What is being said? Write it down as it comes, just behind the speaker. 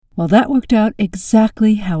Well, that worked out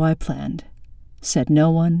exactly how I planned, said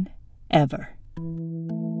no one ever.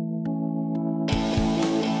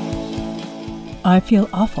 I Feel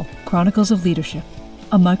Awful, Chronicles of Leadership,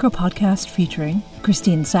 a micro-podcast featuring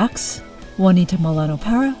Christine Sachs, Juanita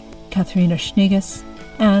Molano-Para, Katharina Schneeges,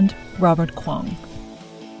 and Robert Kwong.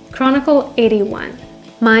 Chronicle 81,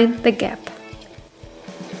 Mind the Gap.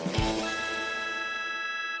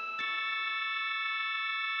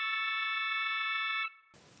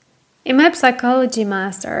 In my psychology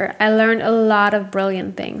master, I learned a lot of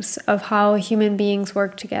brilliant things of how human beings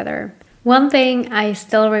work together. One thing I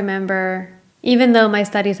still remember, even though my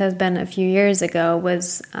studies has been a few years ago,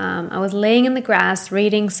 was I was laying in the grass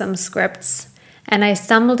reading some scripts, and I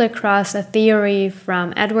stumbled across a theory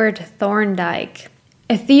from Edward Thorndike,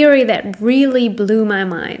 a theory that really blew my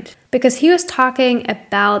mind, because he was talking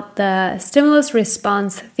about the stimulus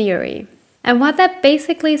response theory. And what that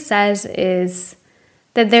basically says is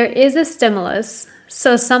that there is a stimulus,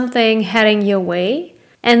 so something heading your way,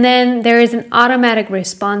 and then there is an automatic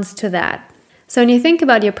response to that. So when you think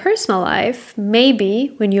about your personal life,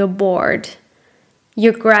 maybe when you're bored,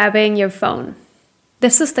 you're grabbing your phone.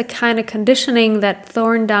 This is the kind of conditioning that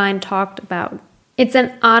Thorndike talked about. It's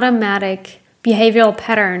an automatic behavioral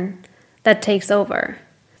pattern that takes over.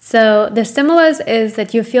 So the stimulus is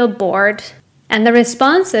that you feel bored, and the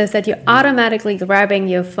response is that you're automatically grabbing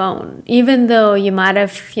your phone, even though you might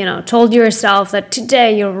have, told yourself that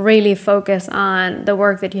today you'll really focus on the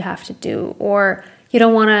work that you have to do, or you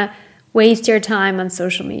don't want to waste your time on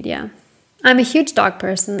social media. I'm a huge dog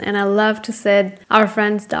person, and I love to sit our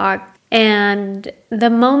friend's dog. And the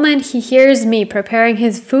moment he hears me preparing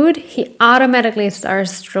his food, he automatically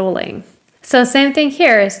starts drooling. So same thing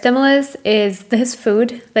here. Stimulus is his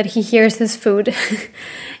food, that he hears his food.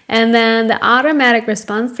 And then the automatic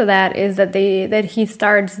response to that is that he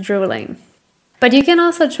starts drooling. But you can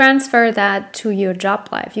also transfer that to your job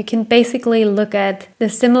life. You can basically look at the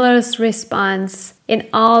stimulus response in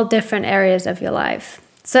all different areas of your life.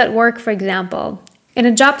 So at work, for example, in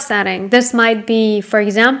a job setting, this might be, for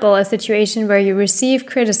example, a situation where you receive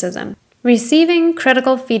criticism. Receiving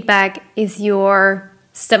critical feedback is your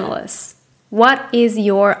stimulus. What is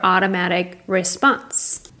your automatic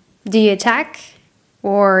response? Do you attack?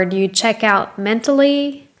 Or do you check out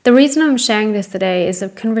mentally? The reason I'm sharing this today is a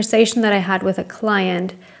conversation that I had with a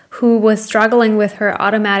client who was struggling with her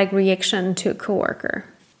automatic reaction to a coworker.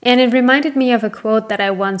 And it reminded me of a quote that I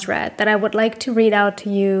once read that I would like to read out to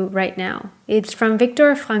you right now. It's from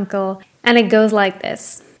Viktor Frankl, and it goes like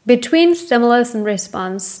this. Between stimulus and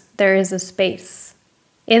response, there is a space.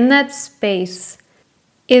 In that space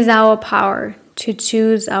is our power to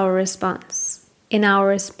choose our response. In our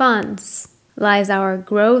response lies our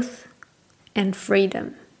growth and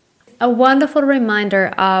freedom. A wonderful reminder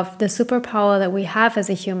of the superpower that we have as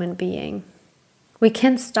a human being. We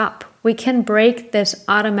can stop. We can break this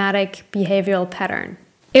automatic behavioral pattern.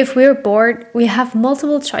 If we're bored, we have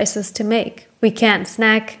multiple choices to make. We can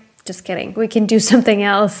snack, just kidding. We can do something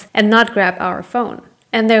else and not grab our phone.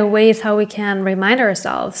 And there are ways how we can remind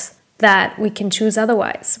ourselves that we can choose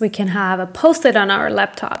otherwise. We can have a post-it on our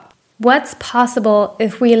laptop. What's possible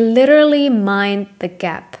if we literally mind the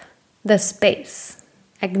gap, the space,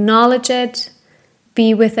 acknowledge it,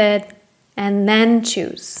 be with it, and then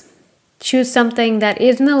choose. Choose something that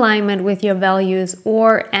is in alignment with your values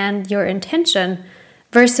and your intention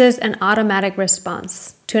versus an automatic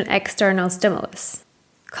response to an external stimulus.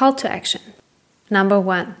 Call to action. Number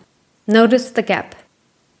 1, notice the gap.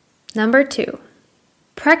 Number 2,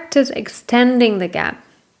 practice extending the gap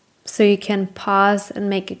so you can pause and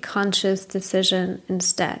make a conscious decision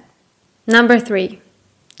instead. Number 3,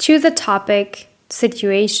 choose a topic,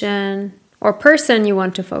 situation, or person you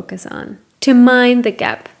want to focus on to mind the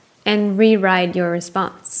gap and rewrite your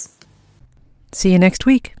response. See you next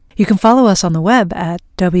week. You can follow us on the web at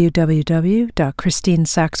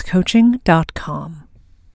www.christinesaxcoaching.com.